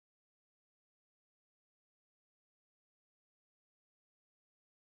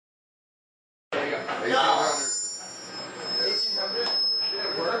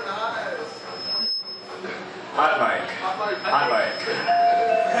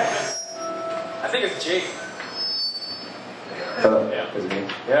think it's Jake. Yeah. Is it me?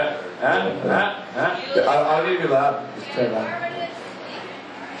 Yeah. I'll leave you loud. Just turn it on.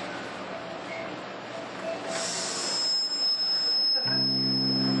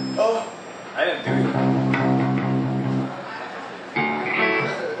 Oh, I didn't do it.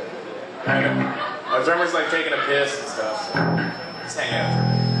 I know. My drummer's like taking a piss and stuff, so just hang out.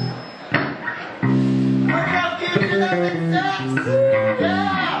 Woodruff Key, get up and sex!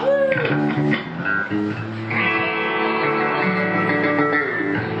 Yeah!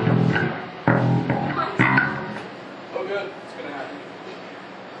 Oh good, it's gonna happen.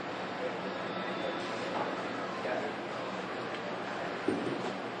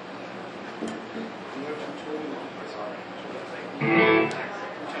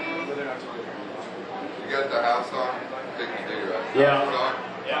 You got the house on? Take your digger out. Yeah. House on?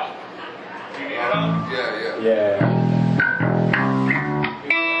 Yeah. Do you need it on? Yeah. Yeah.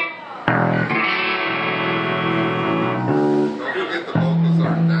 Don't forget the vocals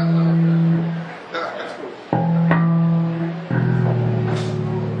aren't that loud. That's cool.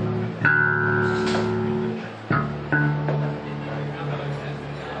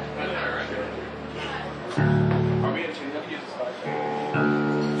 Are we in tune? Let me use this slide.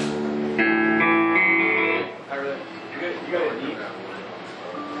 I really. You got it deep.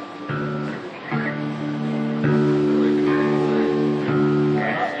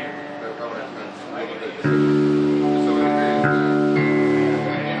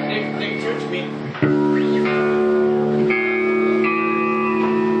 Nick, turn to me.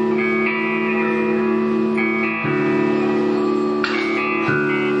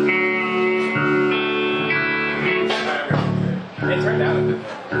 It turned down a bit.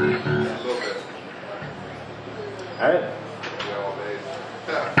 A little bit. Alright. Yeah, all day.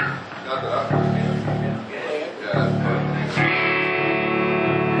 Not that up. Yeah, that's perfect.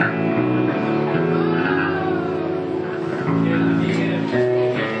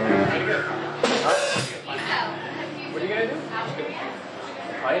 What are you gonna do?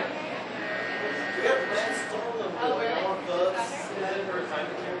 Fight?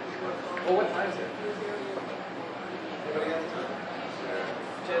 Well, what time is it?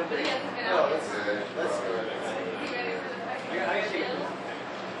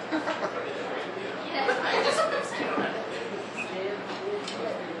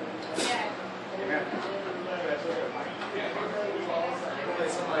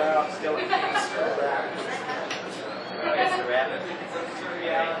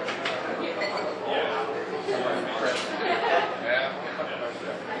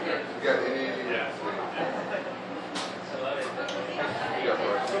 You got any? Yeah.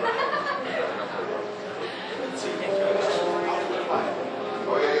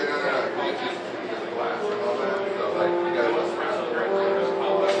 Oh yeah, no. You just glass and all that. So like you gotta listen to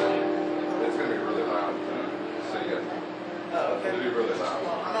it's gonna be really loud. So you got it'll be really loud.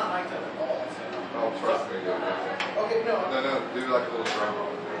 I'm not mic'd up at all. Oh, trust me, dude. Okay, no. No, do like a little drum.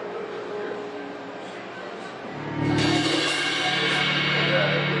 Yeah,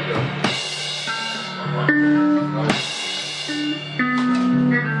 there we go.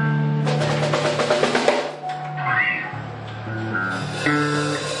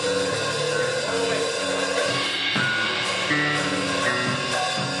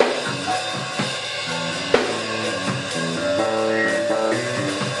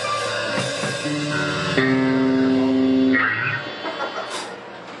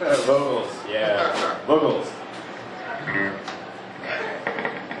 Vocals, yeah. Vocals.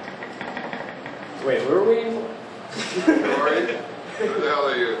 Wait, where were we? Sorry? Who the hell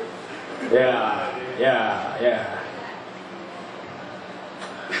are you? Yeah.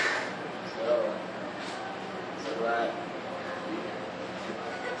 So that.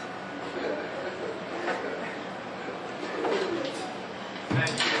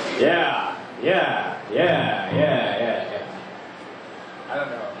 Yeah. I don't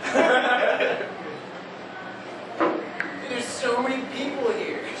know. There's so many people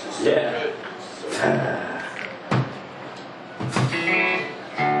here. Yeah.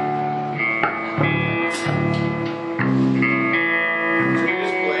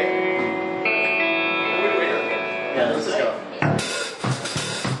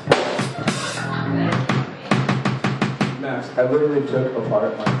 I literally took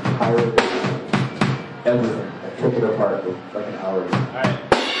apart my entire everything. I took it apart with like an hour ago. Alright.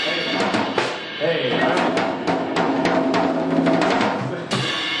 Hey.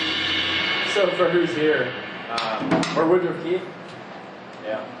 So for who's here? Or Woodruff Key?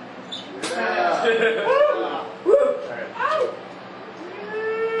 Yeah. Woo! Alright.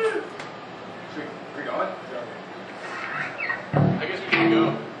 Should we going? I guess we can go.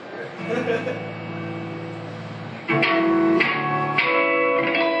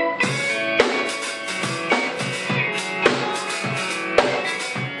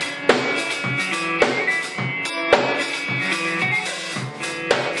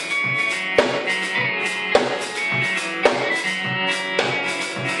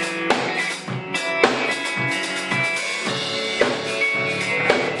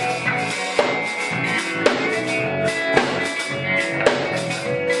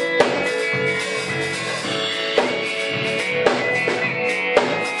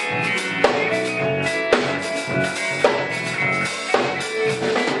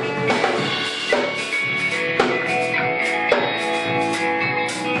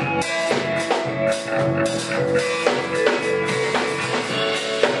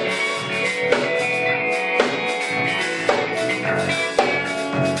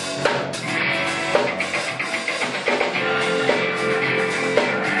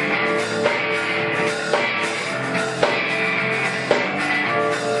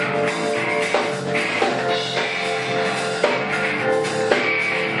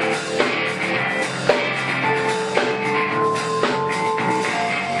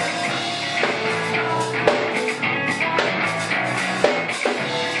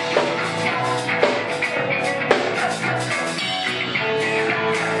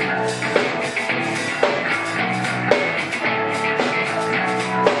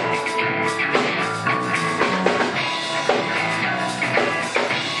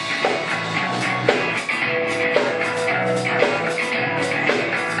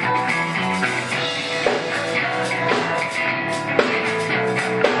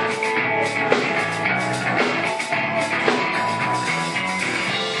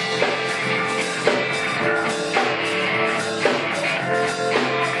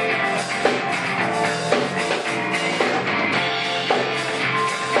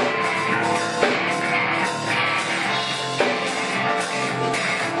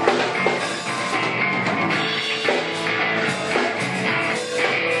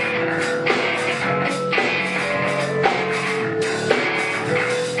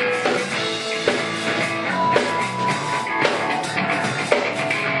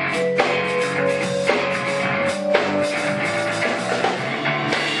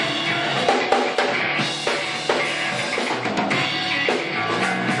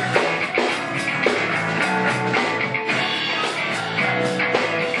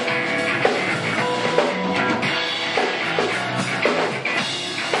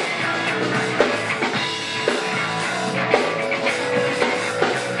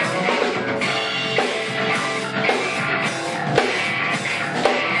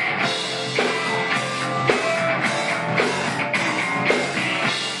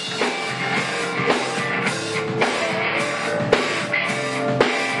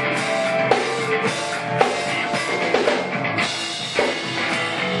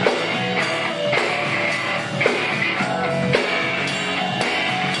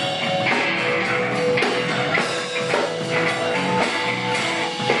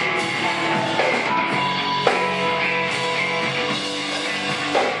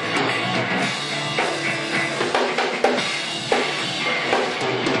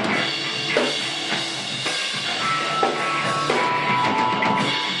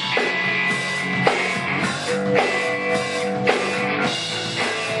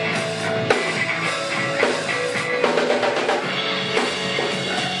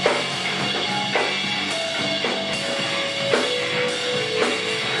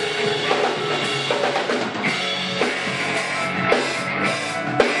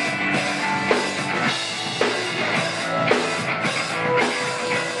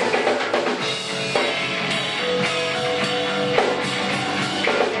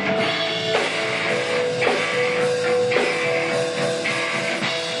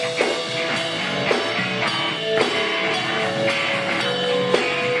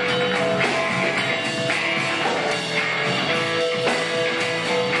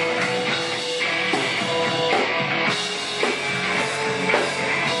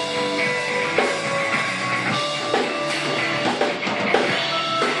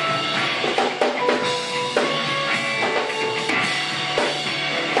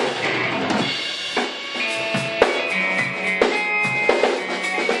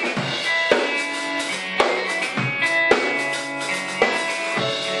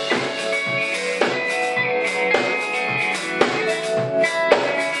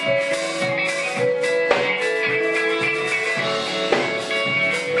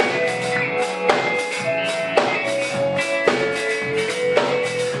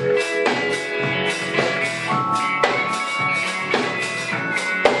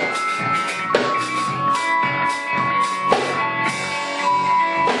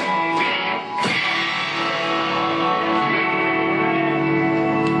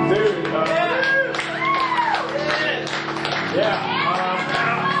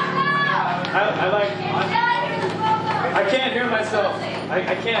 I can't hear myself.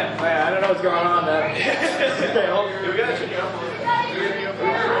 I can't. I don't know what's going on there. Okay, hold on. We got you.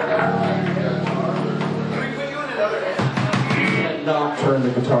 Not turn the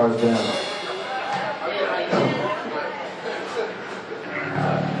guitars down.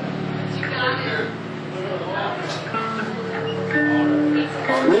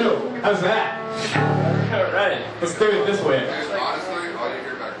 Whoa, how's that? All right, let's do it this way. Honestly, all you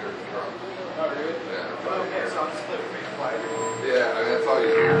hear back there is drums. Oh, really? Yeah. Okay, so I'm split with quiet. Yeah, I mean, that's all you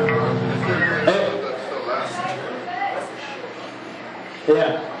hear. That's the last.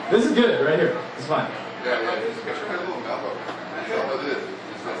 Yeah, this is good right here. It's fine. Yeah, yeah, just get your little mellow. That's all it is.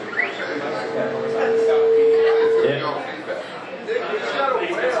 It's just like, it's Yeah. no feedback.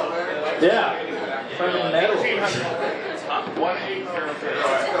 Yeah. Fucking metal. 1-803.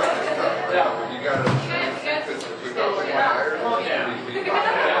 Yeah, but you gotta because we got like higher.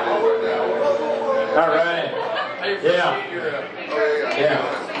 All right. Yeah. Yeah.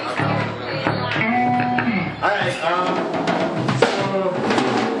 All right. So.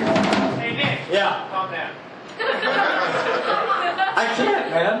 Hey Nick. Yeah. Calm down. I can't,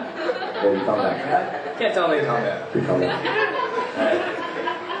 man. Yeah, you come back. Can't tell me to calm down. You come back. All right.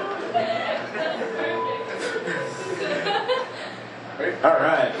 All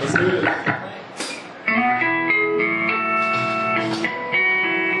right, let's do it.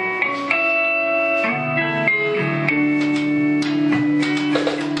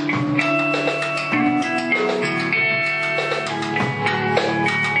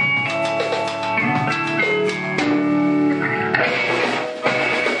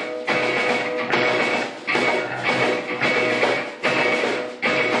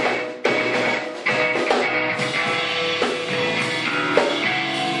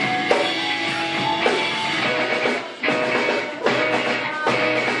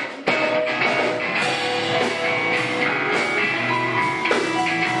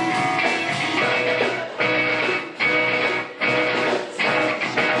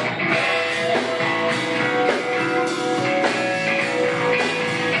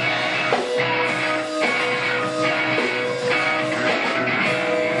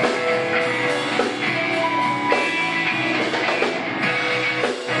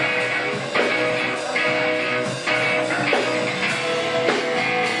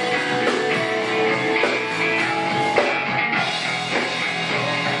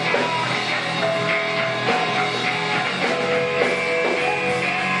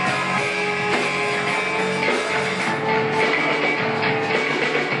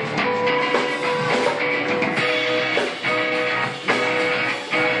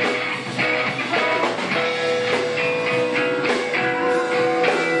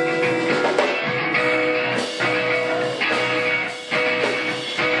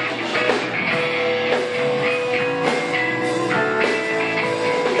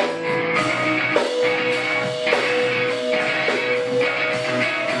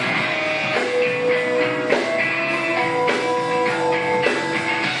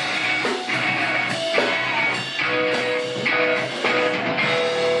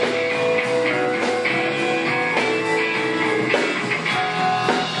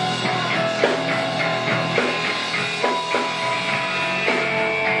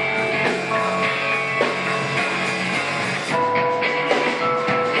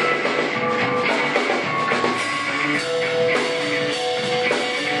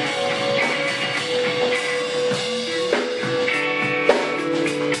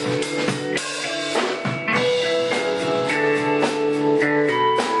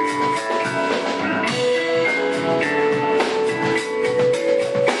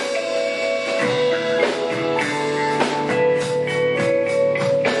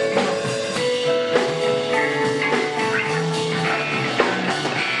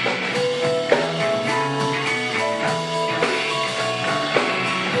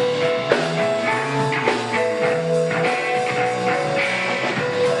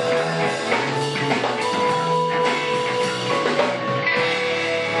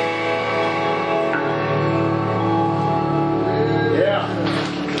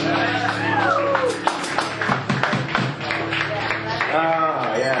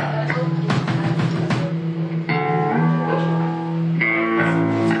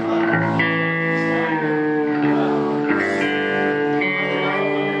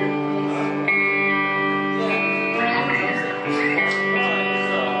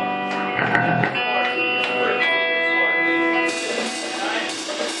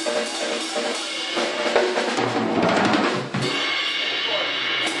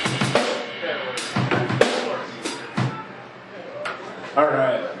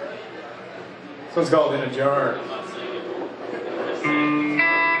 This one's called In a Jar.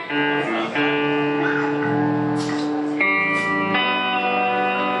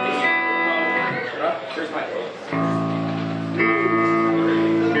 Here's my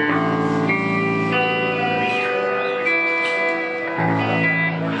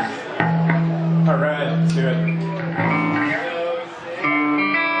all right, let's do it.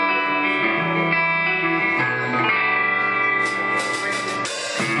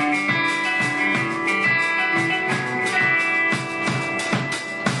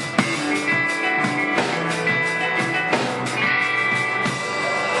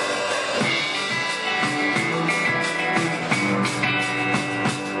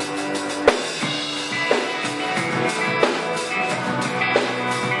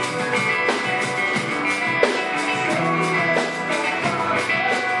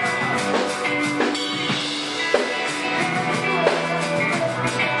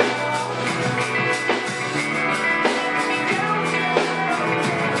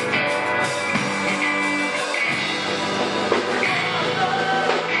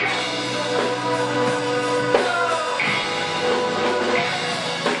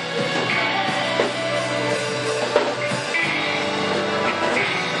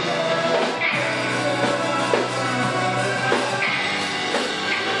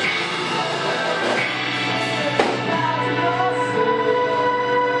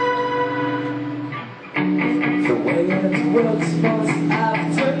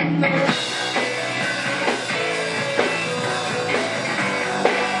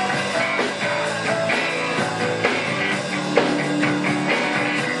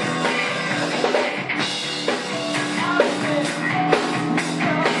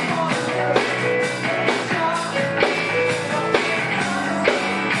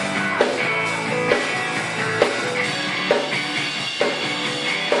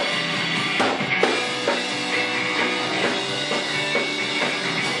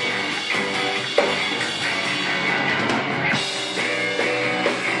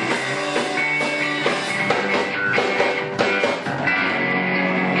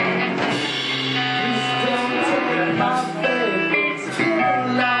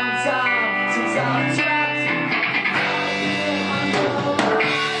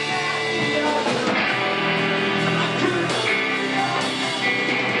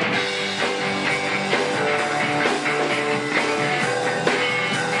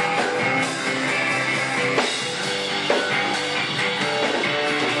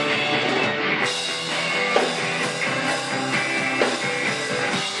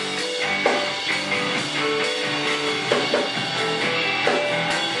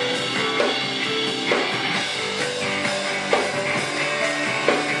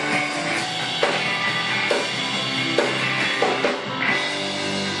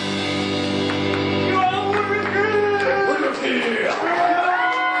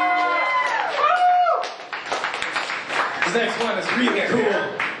 This next one is really cool.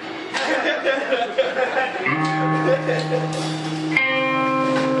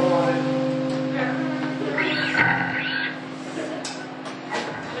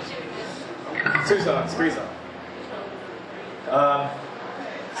 Two songs, three songs.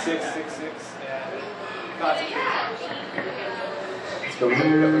 666. Let's go. We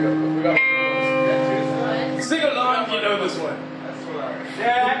got. Sing along if you know this one.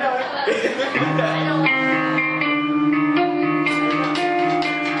 Yeah, I know it.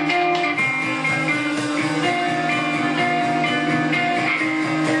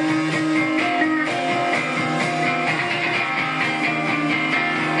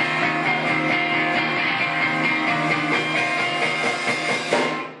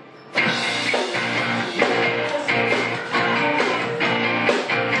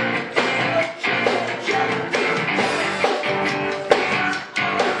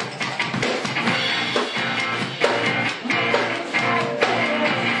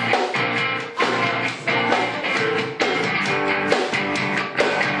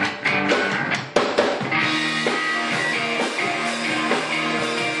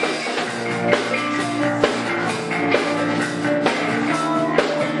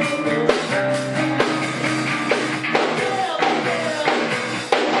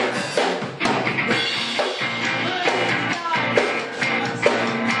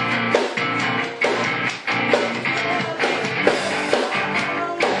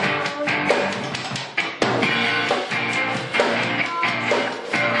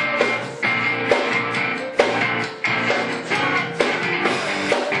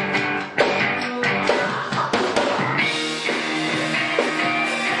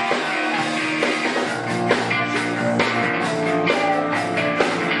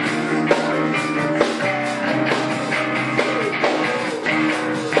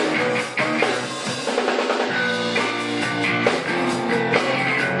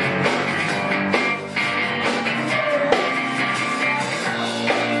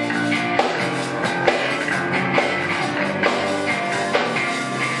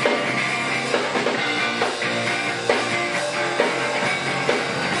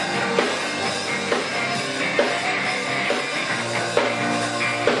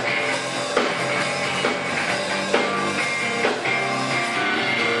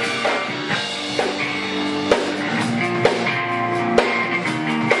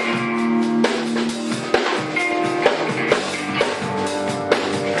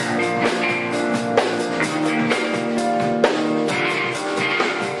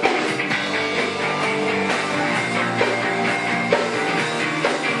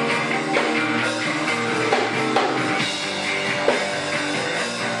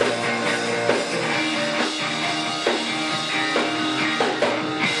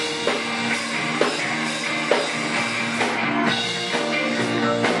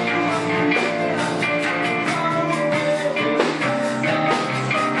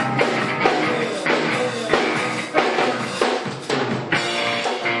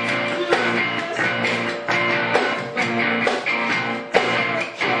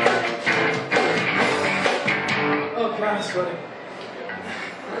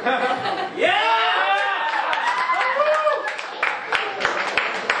 Hold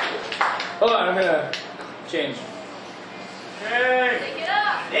on, I'm gonna change. Hey! Take it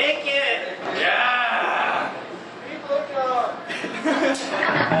up! Take it! Yeah!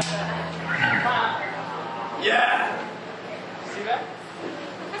 Yeah! See that?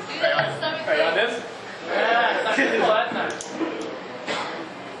 See that stomach Are you on thing? this? Yeah, that's cool, that's nice.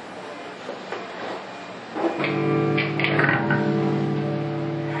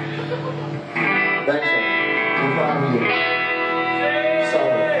 Thanks, man. We're proud of you.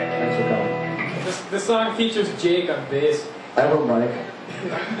 Solid. Thanks for coming. This song features Jake on bass. I have a mic.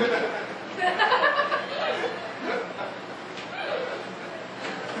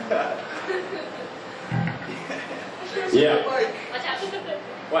 Yeah. Watch out.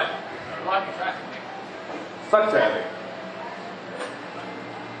 What? Blocking traffic. Fuck traffic.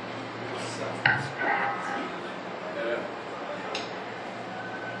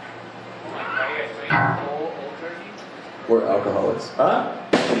 We're alcoholics. Huh?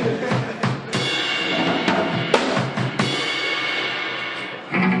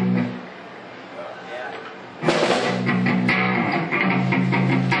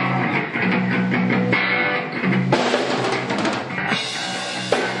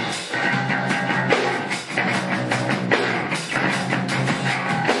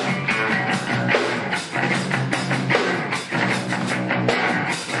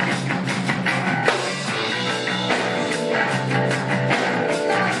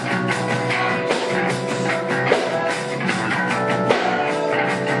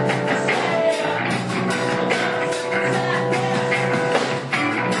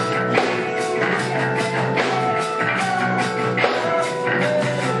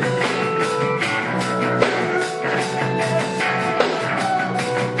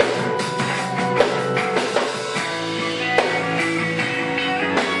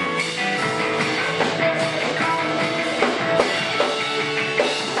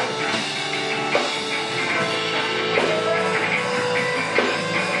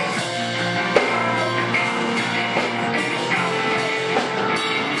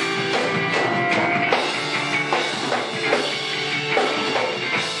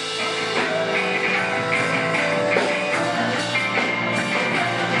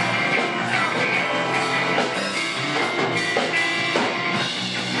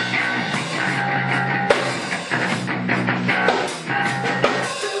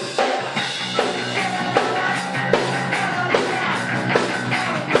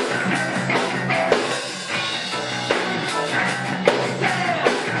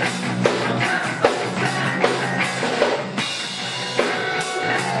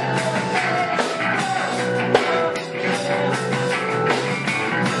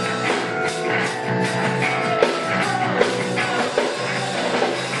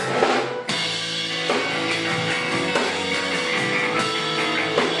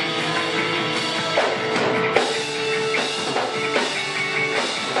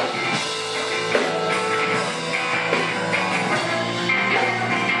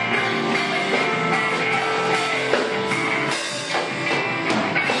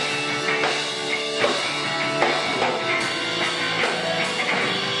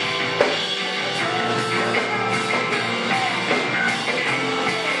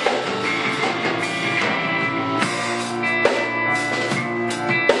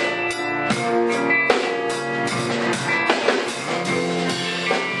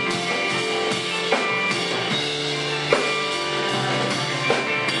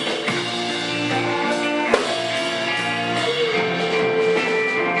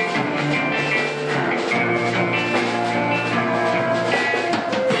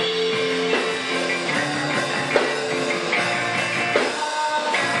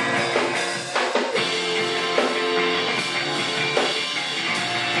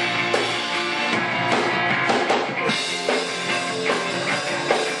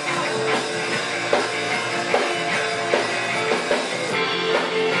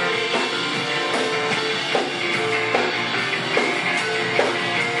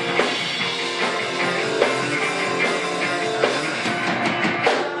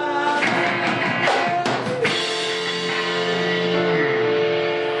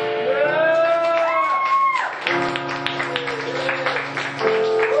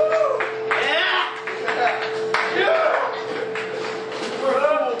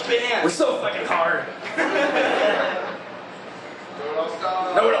 We're so fucking hard.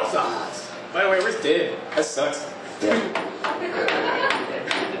 No one else stops. By the way, where's Dave? That sucks. Yeah.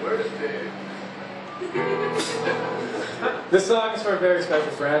 Where's Dave? This song is for a very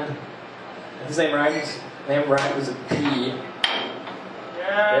special friend. His name rhymes with a P. Yeah.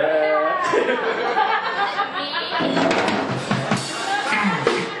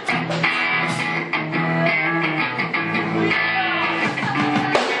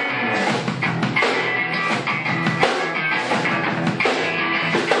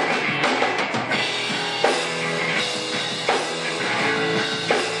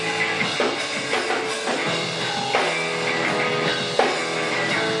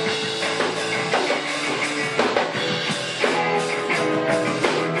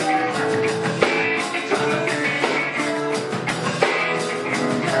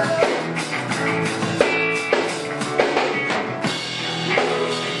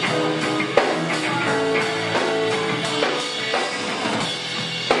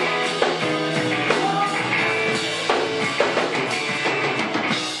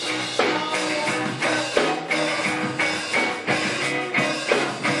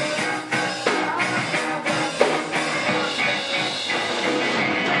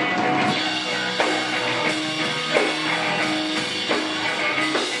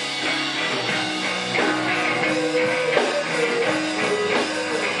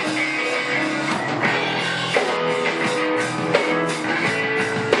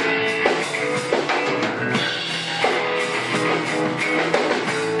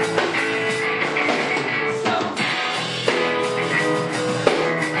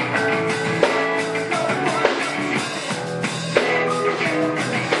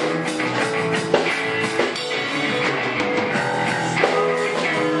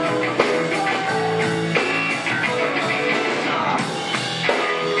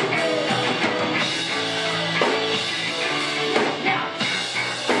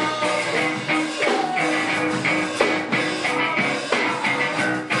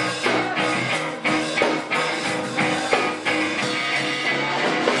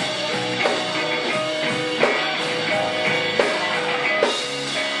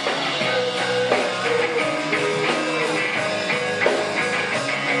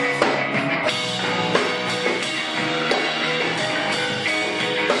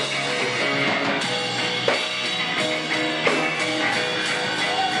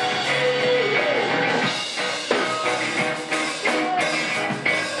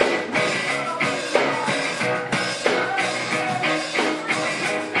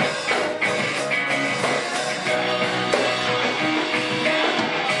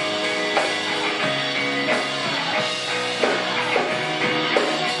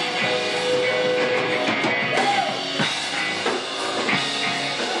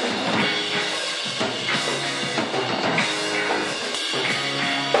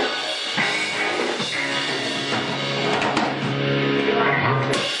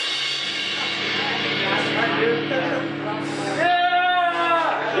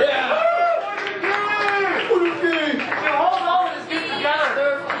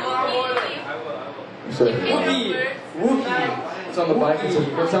 It's on the bike.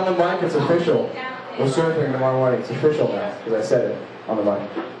 It's on the bike. It's official. We're surfing tomorrow morning. It's official now because I said it on the bike.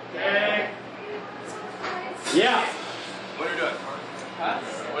 Yeah. What are you doing? Huh?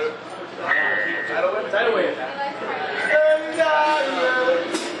 Tidal wave.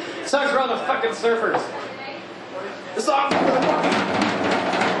 Songs for all the fucking surfers. The song for the fucking...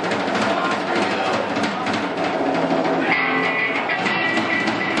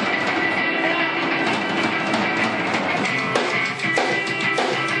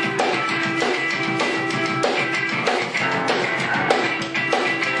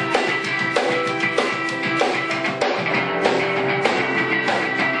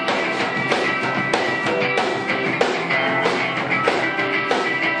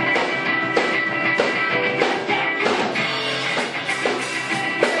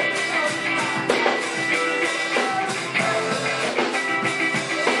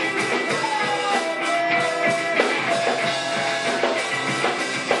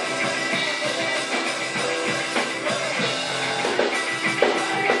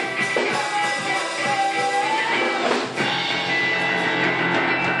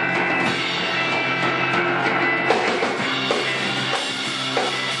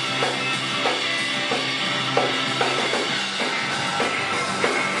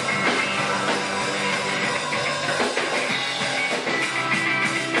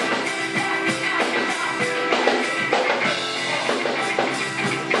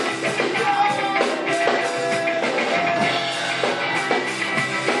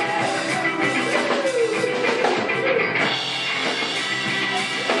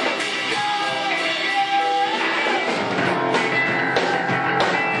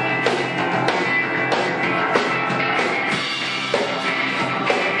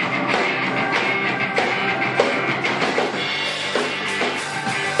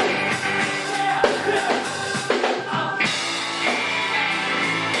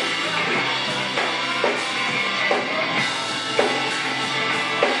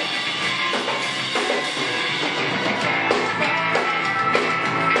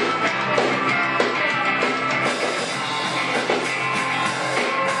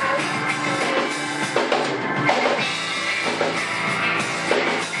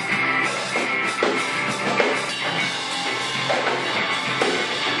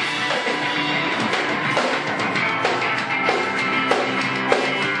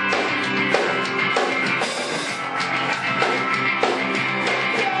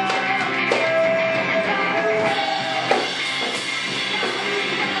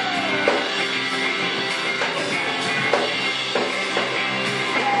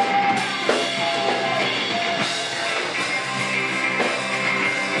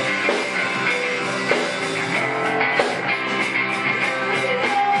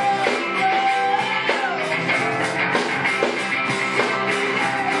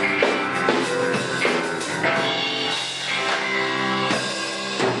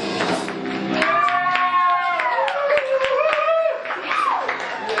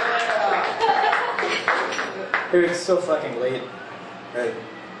 Dude, it's so fucking late. Hey.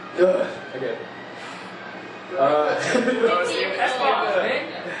 Ugh. Okay. That's fine.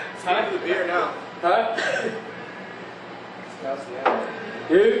 It's time for the beer now. Huh?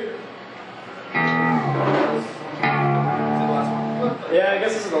 Dude? Yeah, I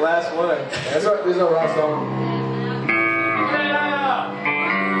guess this is the last one. This is our last song.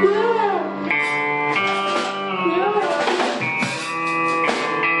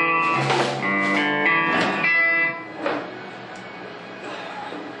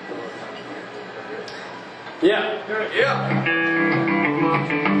 Yeah. Yeah.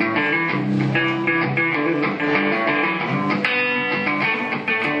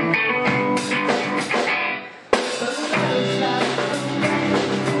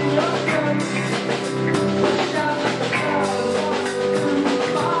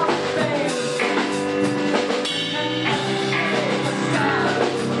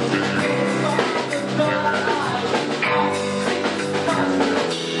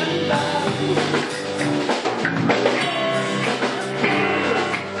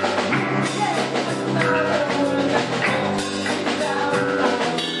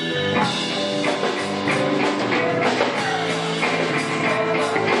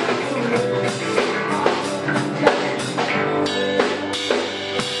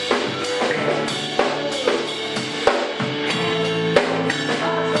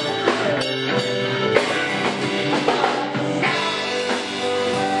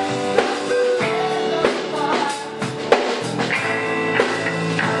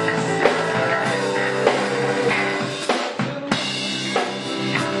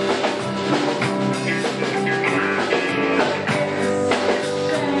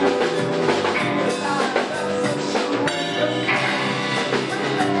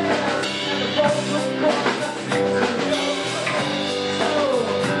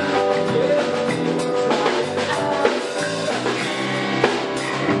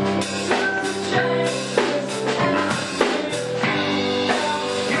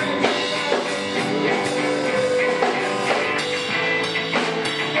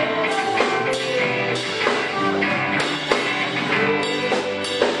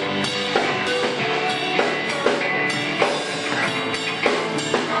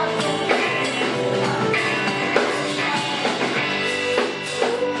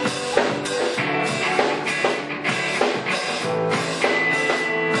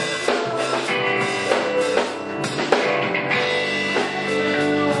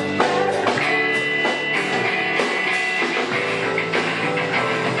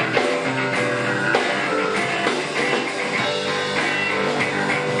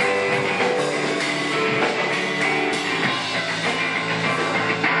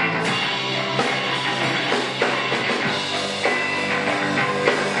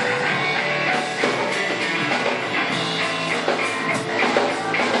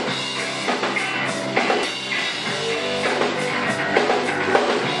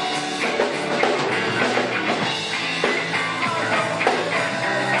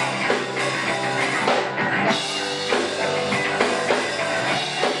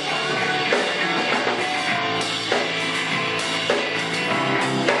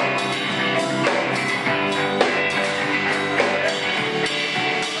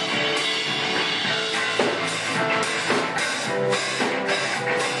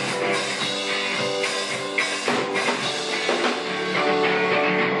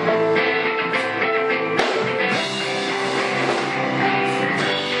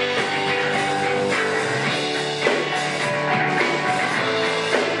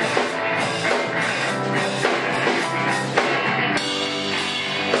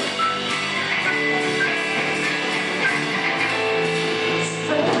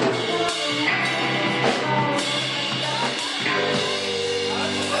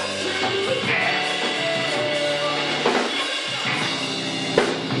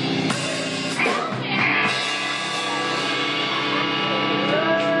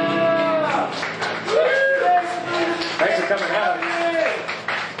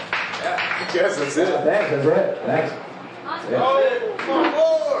 Yes, that's it. Thanks, that's it. Thanks. Oh, my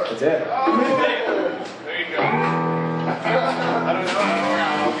Lord! That's it. Oh, there you go. I don't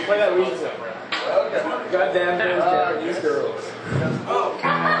know. Play that weed stuff. Okay. Goddamn damn these girls. Oh,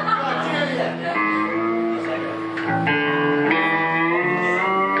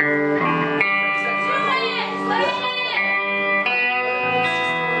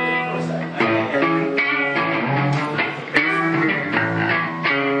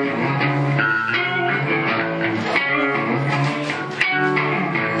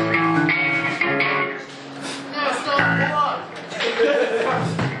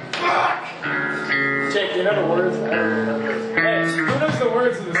 Check you know the words? I don't remember. Hey, who knows the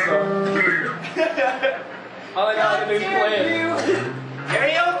words of this song? All I know how to do is play it.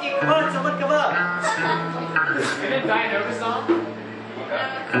 Karaoke, come on, someone come up. Didn't Diane know the song?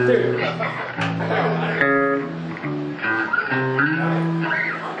 Dude.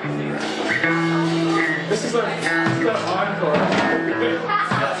 This is an encore.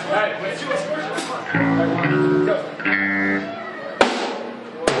 Alright, let's do a first one. Alright, go.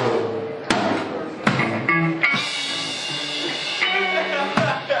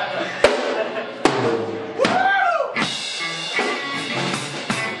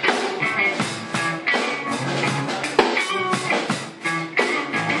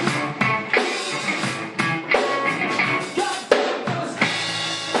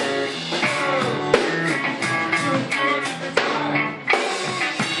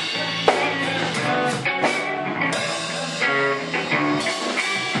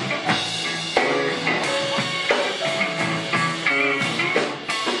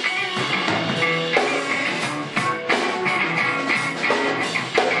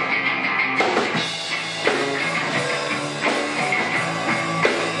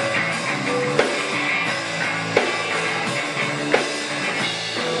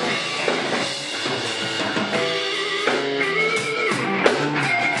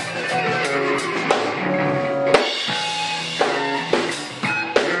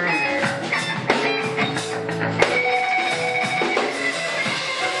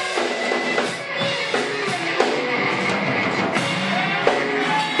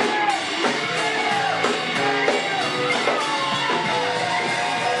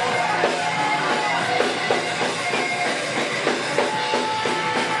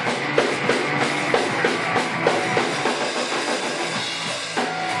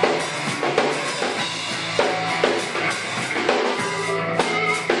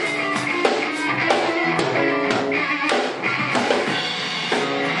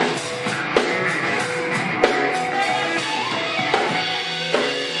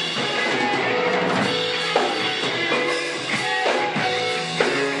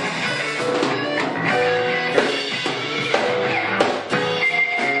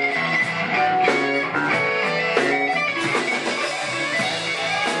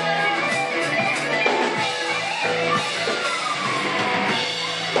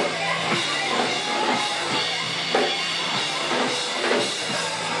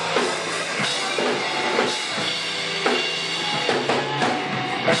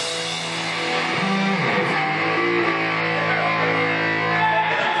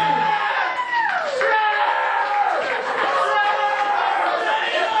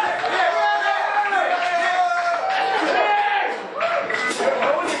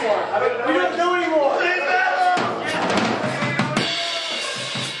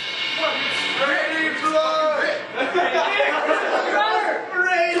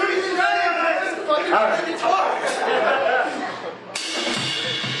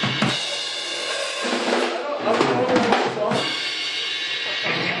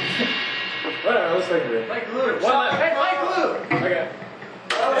 Whatever, let's figure it. Like glue. Hey, like glue! Okay.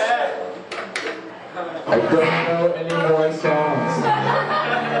 Yeah. I don't know any more songs.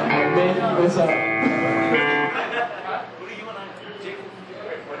 I'm making this up. What do you want to do?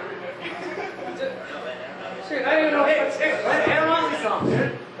 Shit, I didn't even know. Hey, play the Animosity song,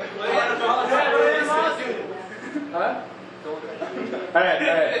 dude. Huh?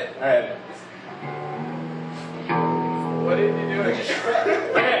 Alright. What did you do?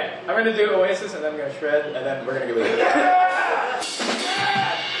 Okay, I'm gonna do Oasis and then I'm gonna shred and then we're gonna go with it.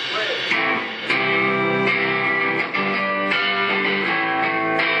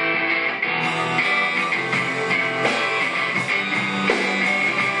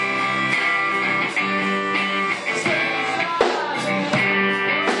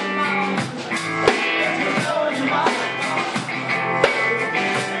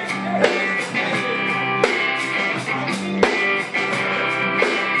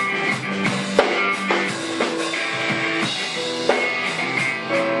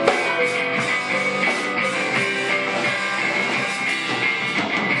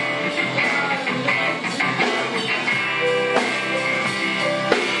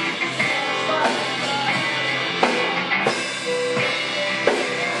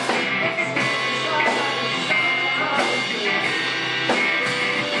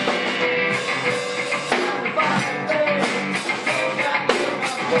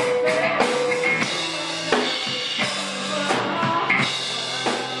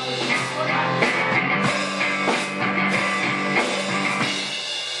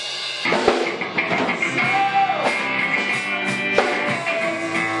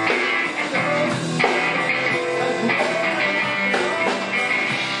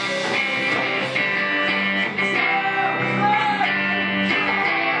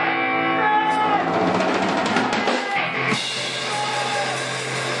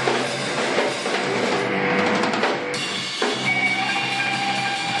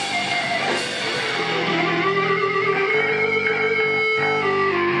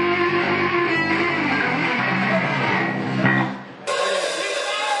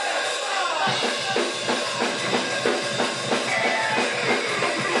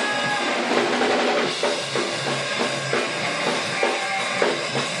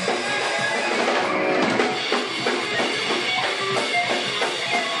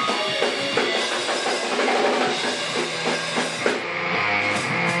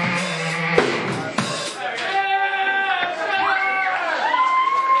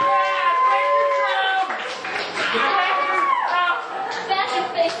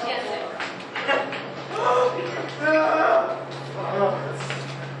 Thanks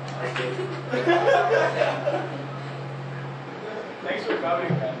for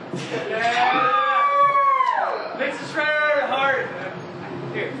coming, man. Yeah! Makes the shredder hard.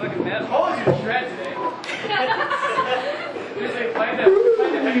 Here, fucking metal. Told you to shred today. Just like play the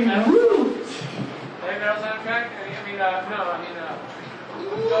heavy metal. Heavy metal soundtrack?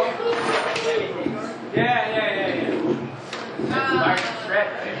 Yeah. Fire shred,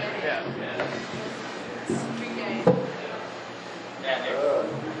 right? Yeah.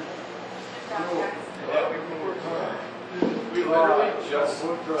 We literally just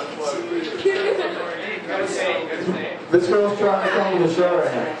Good save. This girl's trying to come to the show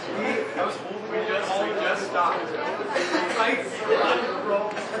right now. we just stopped. Fights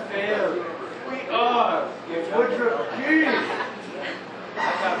failed. We are Woodruff Key. We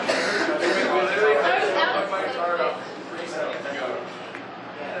literally had to plug my guitar up 3 seconds ago.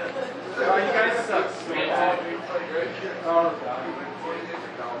 Oh, you guys suck. Oh, God.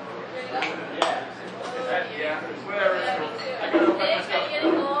 Yeah, whatever. I gotta go back myself.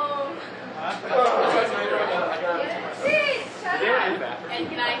 And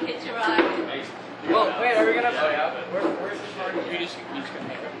can I hitch a ride? Well, wait, are we gonna? Oh, yeah. Where's the party? You just gonna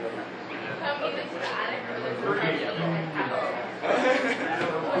hang up here. Come meet us in the attic.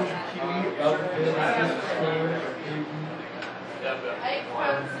 I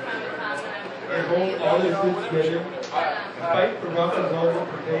promised my mom when I was Hold all this together. Fight for Russell's over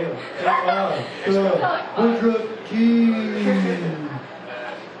potato. Take on the Woodruff Key.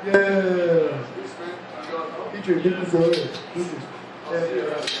 Yeah. Feature different photos.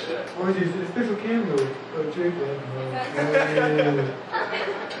 Or is it special cameo of Jake? Yeah.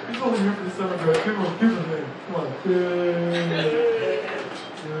 He's only here for the summer, bro. Come on. Come on. Yeah.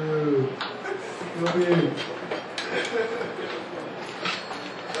 Come here.